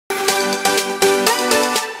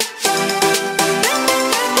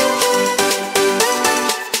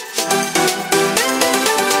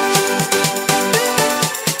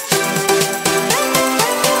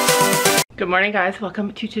morning, guys.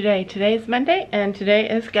 Welcome to today. Today is Monday, and today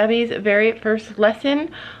is Gabby's very first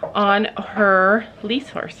lesson on her lease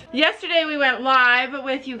horse. Yesterday we went live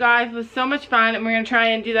with you guys. It was so much fun, and we're gonna try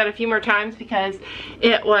and do that a few more times because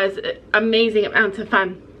it was amazing amounts of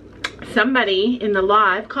fun. Somebody in the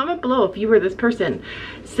live, comment below if you were this person,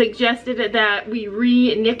 suggested that we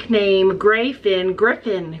re-nickname Griffin.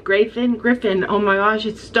 Oh my gosh,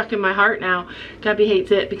 it's stuck in my heart now. Gabby hates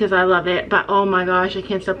it because I love it, but oh my gosh, I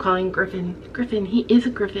can't stop calling him Griffin. He is a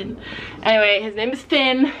Griffin. Anyway, his name is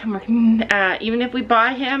Finn. Even if we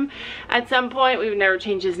buy him at some point, we would never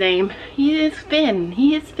change his name. He is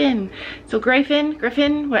Finn. So Griffin,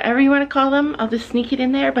 whatever you want to call him, I'll just sneak it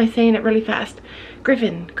in there by saying it really fast.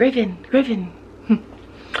 Griffin.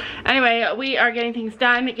 Anyway, we are getting things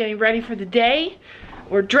done, getting ready for the day.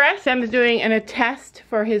 We're dressed. Sam is doing a test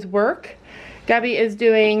for his work. Gabby is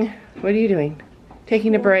doing, what are you doing?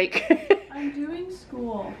 Taking a break. I'm doing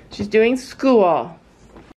school. She's doing school.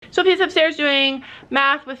 Sophie's upstairs doing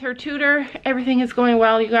math with her tutor. Everything is going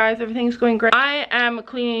well, you guys. Everything's going great. I am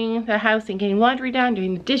cleaning the house and getting laundry done,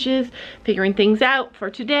 doing the dishes, figuring things out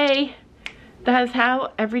for today. That is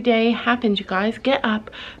how every day happens, you guys. Get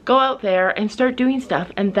up, go out there, and start doing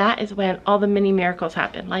stuff. And that is when all the mini miracles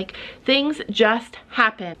happen. Like, things just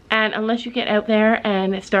happen. And unless you get out there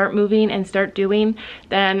and start moving and start doing,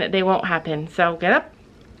 then they won't happen. So get up,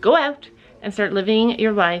 go out, and start living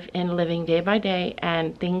your life and living day by day,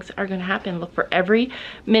 and things are gonna happen. Look for every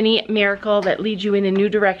mini miracle that leads you in a new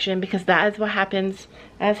direction, because that is what happens.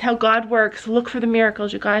 That's how God works. Look for the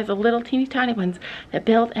miracles, you guys, the little teeny tiny ones that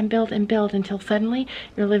build and build and build until suddenly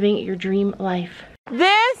you're living your dream life.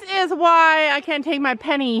 This is why I can't take my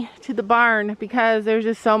Penny to the barn, because there's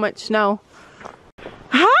just so much snow.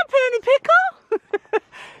 Hi, Penny Pickle.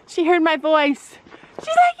 She heard my voice. She's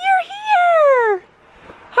like, you're here.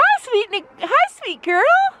 Hi, sweet girl.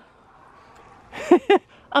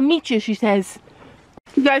 I'll meet you, she says.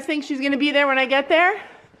 You guys think she's gonna be there when I get there?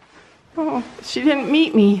 Oh, she didn't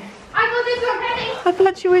meet me. I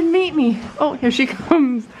thought she would meet me. Oh, here she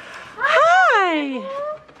comes. Hi.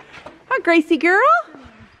 Hi, Gracie girl.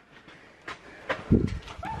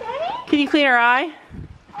 Can you clean her eye?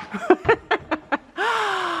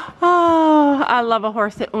 Oh, I love a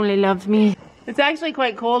horse that only loves me. It's actually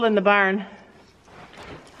quite cold in the barn.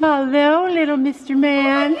 Hello, little Mr.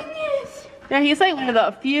 Man. Oh, yeah, he's like one of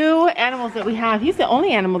the few animals that we have. He's the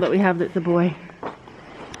only animal that we have that's a boy.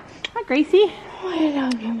 Hi, Gracie. Oh, I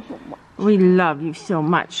love you. We love you so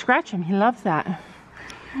much. Scratch him. He loves that.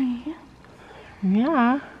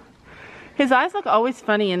 Yeah. His eyes look always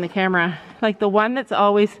funny in the camera. Like the one that's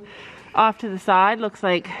always off to the side looks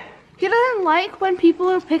like... He doesn't like when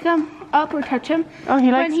people pick him up or touch him. Oh,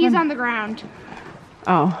 he likes when he's on the ground.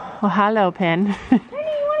 Oh, well, hello, Pen.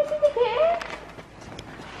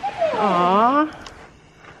 Aww.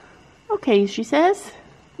 Okay, she says.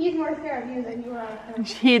 He's more scared of you than you are of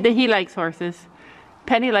him. He likes horses.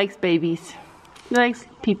 Penny likes babies. He likes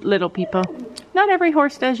little people. Not every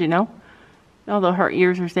horse does, you know. Although her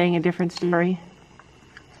ears are saying a different story.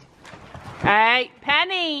 Hey,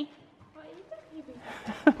 Penny!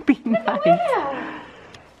 Be nice.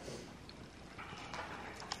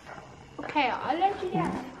 Okay, I'll let you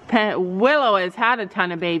down. Willow has had a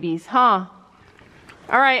ton of babies, huh?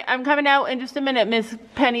 Alright, I'm coming out in just a minute, Miss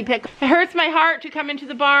Penny Pick. It hurts my heart to come into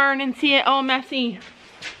the barn and see it all messy.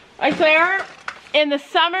 I swear, in the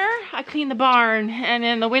summer, I clean the barn, and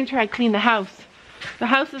in the winter, I clean the house. The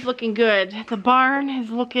house is looking good. The barn is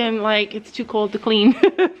looking like it's too cold to clean.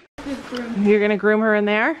 You're gonna groom her in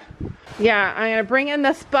there? Yeah, I'm gonna bring in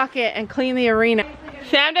this bucket and clean the arena.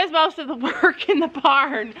 Sam does most of the work in the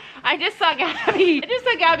barn. I just saw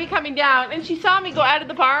Gabby coming down, and she saw me go out of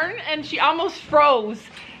the barn, and she almost froze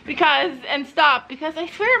and stopped, because I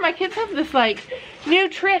swear my kids have this like new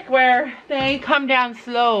trick where they come down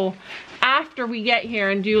slow after we get here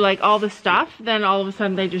and do like all the stuff. Then all of a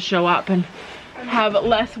sudden they just show up and have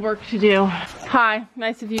less work to do. Hi,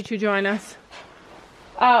 nice of you to join us.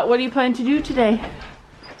 What do you plan to do today?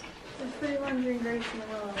 Free lunging Gracie and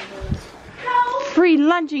Willow. Free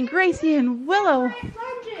lunging Gracie and Willow.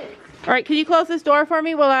 All right, can you close this door for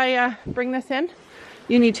me while I bring this in?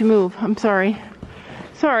 You need to move. I'm sorry.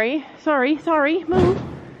 Sorry. Move.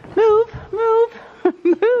 Move.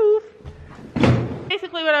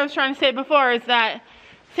 Basically what I was trying to say before is that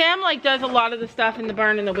Sam like does a lot of the stuff in the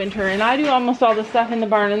barn in the winter, and I do almost all the stuff in the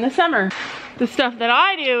barn in the summer. The stuff that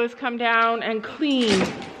I do is come down and clean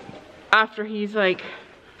after he's like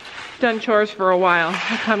done chores for a while.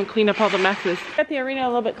 I come and clean up all the messes. Got the arena a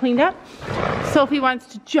little bit cleaned up. Sophie wants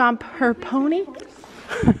to jump her pony.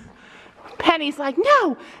 Penny's like,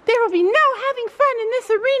 no, there will be no having fun in this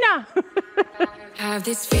arena. Have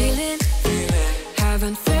this feeling,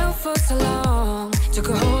 haven't felt for so long. Took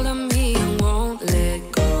a hold on me and won't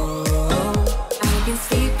let go. I've been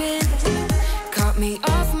sleeping, caught me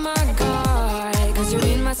off my guard. Cause you're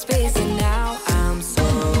in my space and now I'm so.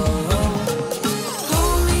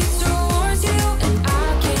 Hold me towards you and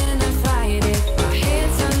I cannot fight it. My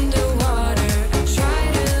head's underwater, I try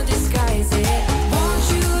to disguise it. Want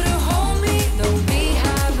you to hold me, though we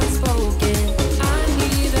haven't spoken. I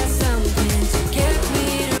need that something to get me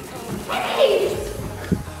to.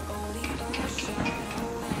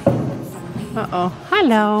 Uh-oh.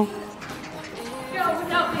 Hello.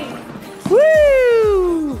 Help me.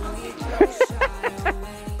 Woo!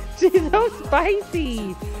 She's so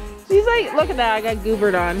spicy. She's like, look at that, I got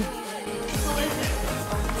goobered on.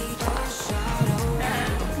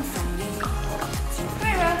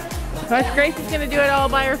 Watch, Gracie's gonna do it all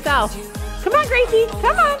by herself. Come on, Gracie,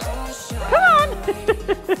 come on. Come on.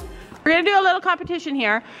 We're gonna do a little competition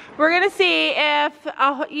here. We're gonna see if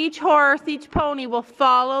each horse, each pony will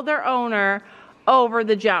follow their owner over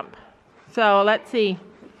the jump. So let's see.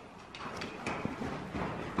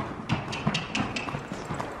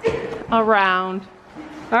 Around.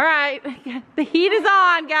 All right, the heat is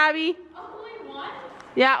on, Gabby. Only one?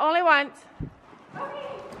 Yeah, only once. Okay.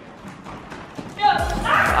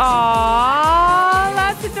 Aww,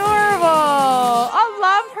 that's adorable. I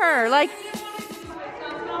love her. Like,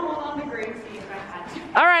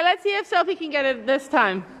 all right, let's see if Sophie can get it this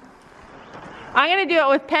time. I'm gonna do it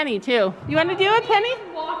with Penny too. You want to do it, Penny?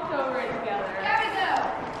 Walked over it together. There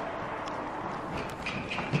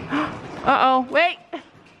we go. Uh-oh, wait.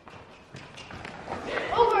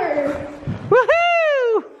 Over.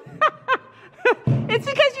 Woohoo! It's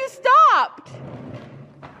because you stopped.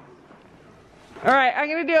 All right, I'm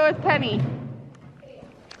gonna do it with Penny.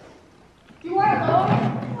 You want to lower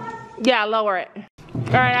it? Yeah, lower it.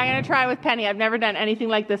 All right, I'm gonna try with Penny. I've never done anything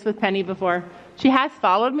like this with Penny before. She has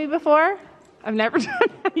followed me before. I've never done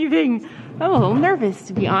anything. I'm a little nervous,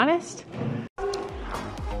 to be honest.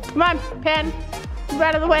 Come on, Pen, move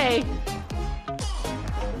out of the way.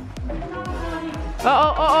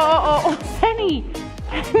 Oh, Penny,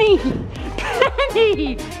 Penny,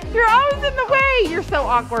 Penny, you're always in the way. You're so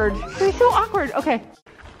awkward. You're so awkward. Okay.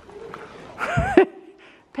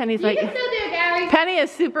 Penny's like, You can still do it, Gabby. Penny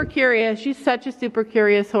is super curious. She's such a super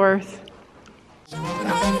curious horse.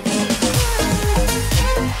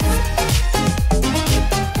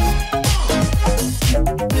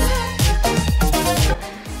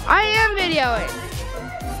 I am videoing.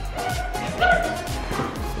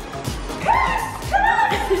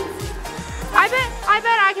 I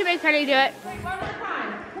bet I can make Penny do it. Wait, one more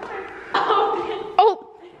time.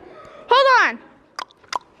 Oh, hold on.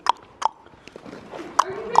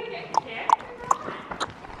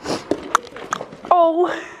 Oh,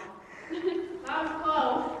 That was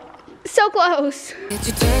close. so close. Did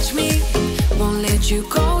you touch me? Won't let you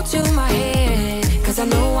go to my head. Cause I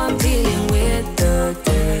know I'm dealing with the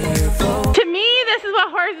devil. To me, this is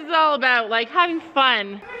what horse is all about, like having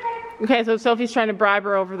fun. Okay, so Sophie's trying to bribe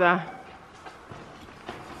her over the...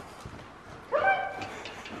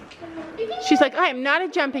 She's like, I am not a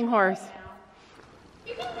jumping horse.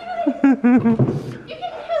 You can do it. You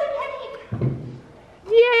can do it, Penny.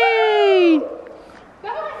 Yay!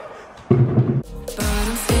 But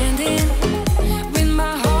I'm standing with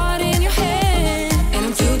my heart in your hand. And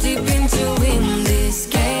I'm too deep into win this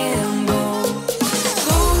gamble.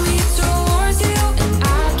 Hold me towards you and I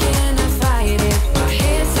cannot fight it. My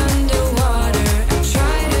head's underwater, I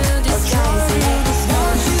try to disguise it.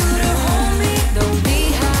 Want you to hold me, though we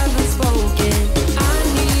haven't spoken. I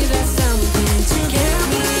need that something to get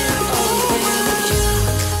me open. You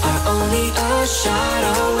are only a shot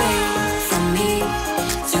away from me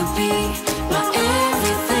to be my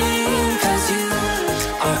everything. Cause you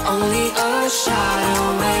are only a shot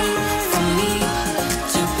away from me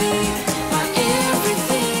to be my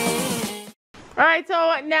everything. All right, so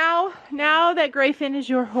now that Grayfin is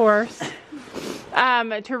your horse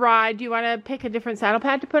to ride, do you want to pick a different saddle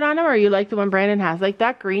pad to put on him, or you like the one Brandon has? Like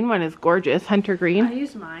that green one is gorgeous, hunter green. I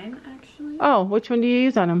use mine actually. Oh, which one do you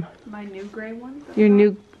use on him? My new gray one. Your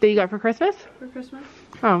new that you got for Christmas? For Christmas.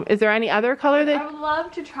 Oh, is there any other color I that would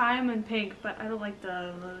love to try them in pink, but I don't like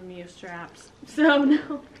the Mew straps. So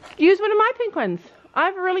no. use one of my pink ones? I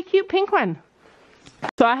have a really cute pink one.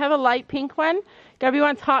 So I have a light pink one. Gabby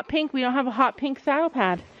wants hot pink. We don't have a hot pink saddle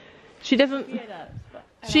pad. She doesn't. It does. But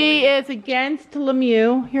She is against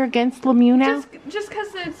Lemieux. You're against Lemieux now? just because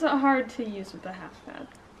it's hard to use with the half pad.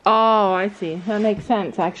 Oh, I see. That makes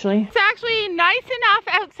sense, actually. It's actually nice enough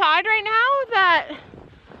outside right now that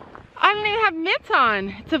I don't even have mitts on.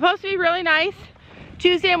 It's supposed to be really nice.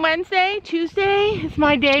 Tuesday and Wednesday. Tuesday is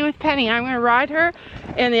my day with Penny. I'm gonna ride her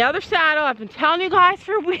in the other saddle. I've been telling you guys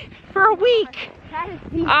for a week.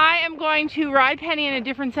 I am going to ride Penny in a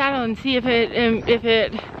different saddle and see if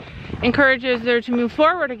it encourages her to move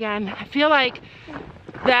forward again. I feel like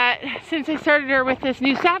that since I started her with this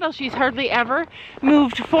new saddle, she's hardly ever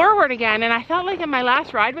moved forward again. And I felt like in my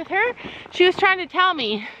last ride with her, she was trying to tell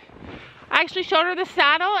me. I actually showed her the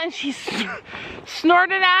saddle and she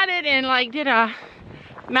snorted at it and like did a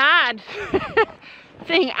mad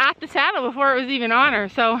thing at the saddle before it was even on her.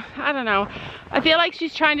 So I don't know. I feel like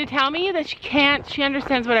she's trying to tell me that she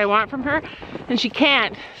understands what I want from her and she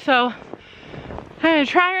can't. So I'm gonna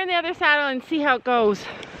try her in the other saddle and see how it goes.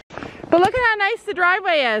 But look at how nice the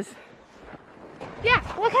driveway is. Yeah,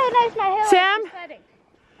 look how nice my hair is setting.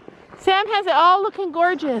 Sam has it all looking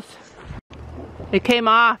gorgeous. It came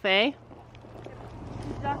off, eh?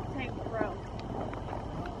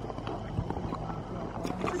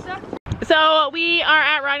 So we are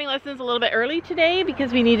at riding lessons a little bit early today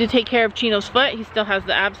because we need to take care of Chino's foot. He still has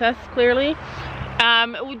the abscess, clearly.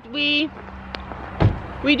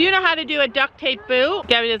 We do know how to do a duct tape boot.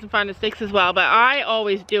 Gabby doesn't find the sticks as well, but I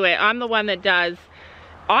always do it. I'm the one that does.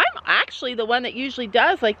 I'm actually the one that usually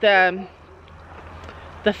does like the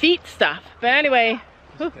feet stuff. But anyway,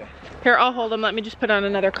 here, I'll hold them. Let me just put on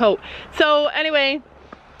another coat. So anyway,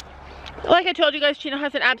 like I told you guys, Chino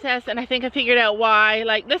has an abscess, and I think I figured out why.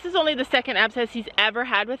 Like, this is only the second abscess he's ever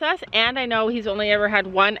had with us, and I know he's only ever had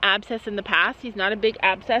one abscess in the past. He's not a big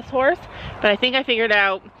abscess horse, but I think I figured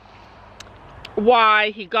out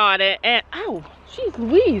why he got it. And oh, jeez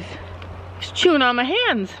Louise, he's chewing on my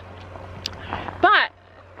hands. But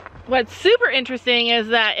what's super interesting is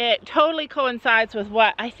that it totally coincides with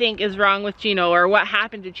what I think is wrong with Chino, or what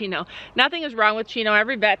happened to Chino. Nothing is wrong with Chino.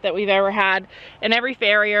 Every vet that we've ever had, and every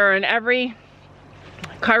farrier, and every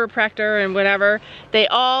chiropractor, and whatever, they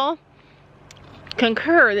all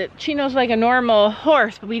concur that Chino's like a normal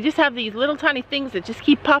horse, but we just have these little tiny things that just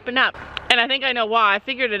keep popping up. And I think I know why. I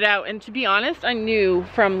figured it out, and to be honest, I knew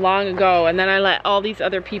from long ago, and then I let all these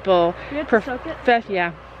other people, and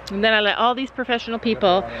then I let all these professional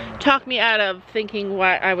people talk me out of thinking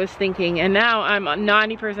what I was thinking, and now I'm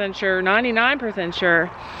 90% sure, 99% sure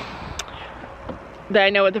that I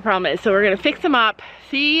know what the problem is. So we're gonna fix them up,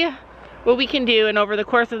 see what we can do, and over the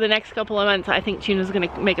course of the next couple of months, I think Chino's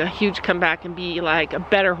gonna make a huge comeback and be like a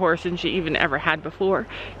better horse than she even ever had before,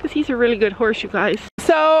 because he's a really good horse, you guys.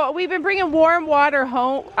 So we've been bringing warm water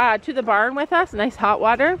home to the barn with us, nice hot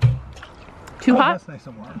water. Too hot? That's nice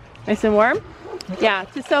and warm. Nice and warm? Yeah,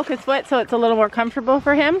 to soak his foot so it's a little more comfortable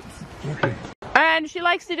for him. Okay. And she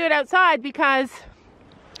likes to do it outside because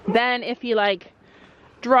then if he like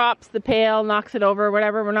drops the pail, knocks it over,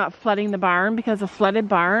 whatever, we're not flooding the barn, because a flooded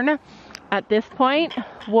barn at this point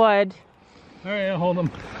would hold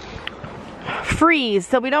them. Freeze.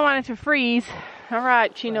 So we don't want it to freeze. All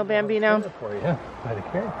right, Chino Bambino. For you. Try to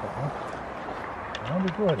care for you. That'll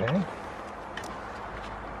be good, eh?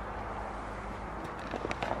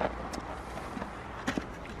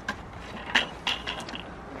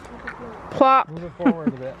 Plop. Move it forward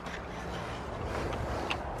a bit.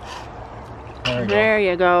 There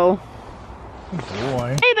you go. Good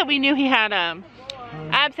boy. Hey, that we knew he had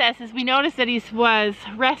abscesses, we noticed that he was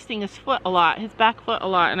resting his foot a lot, his back foot a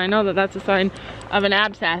lot, and I know that that's a sign of an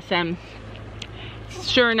abscess. And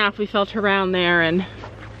sure enough, we felt around there and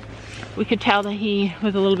we could tell that he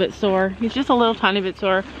was a little bit sore. He's just a little tiny bit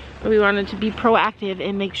sore, but we wanted to be proactive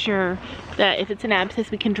and make sure that if it's an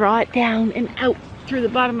abscess, we can draw it down and out through the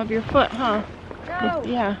bottom of your foot, huh? No.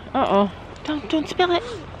 Yeah. Uh-oh. Don't spill it.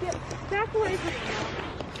 Back away from me.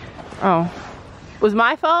 Oh. Was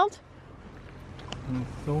my fault?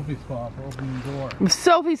 It's Sophie's fault for opening the door. It was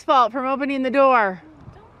Sophie's fault for opening the door.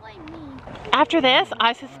 Don't blame me. After this,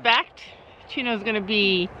 I suspect Chino's gonna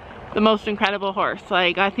be the most incredible horse.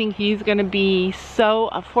 Like, I think he's gonna be so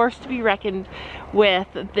a force to be reckoned with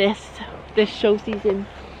this show season.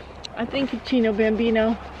 I think Chino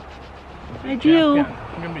Bambino. I do. You're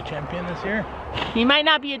gonna be champion this year? He might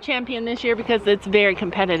not be a champion this year because it's very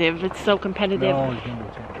competitive. It's so competitive. No, he's gonna be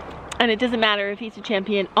a champion. And it doesn't matter if he's a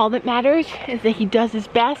champion. All that matters is that he does his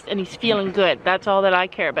best and he's feeling good. That's all that I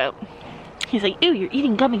care about. He's like, ew, you're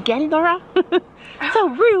eating gum again, Laura? So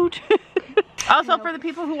rude. Also, for the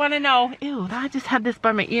people who want to know, ew, I just had this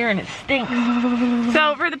by my ear and it stinks.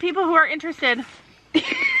 So for the people who are interested,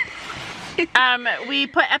 we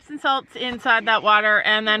put Epsom salts inside that water,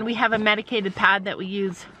 and then we have a medicated pad that we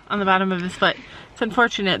use on the bottom of his foot. It's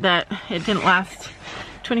unfortunate that it didn't last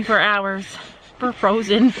 24 hours. We're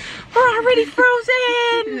frozen. We're already frozen.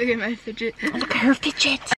 Look at my fidget. Look at her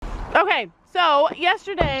fidget. Okay, so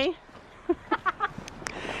yesterday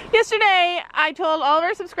I told all of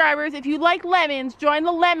our subscribers, if you like lemons, join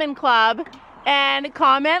the lemon club and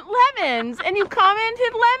comment lemons, and you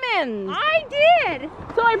commented lemons. I did.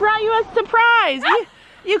 So I brought you a surprise.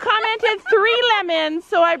 You commented 3 lemons,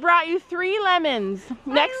 so I brought you 3 lemons.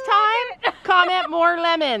 Next time, comment more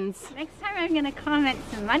lemons. Next time I'm gonna comment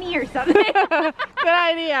some money or something. Good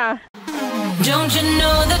idea. Don't you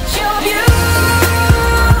know that you're beautiful?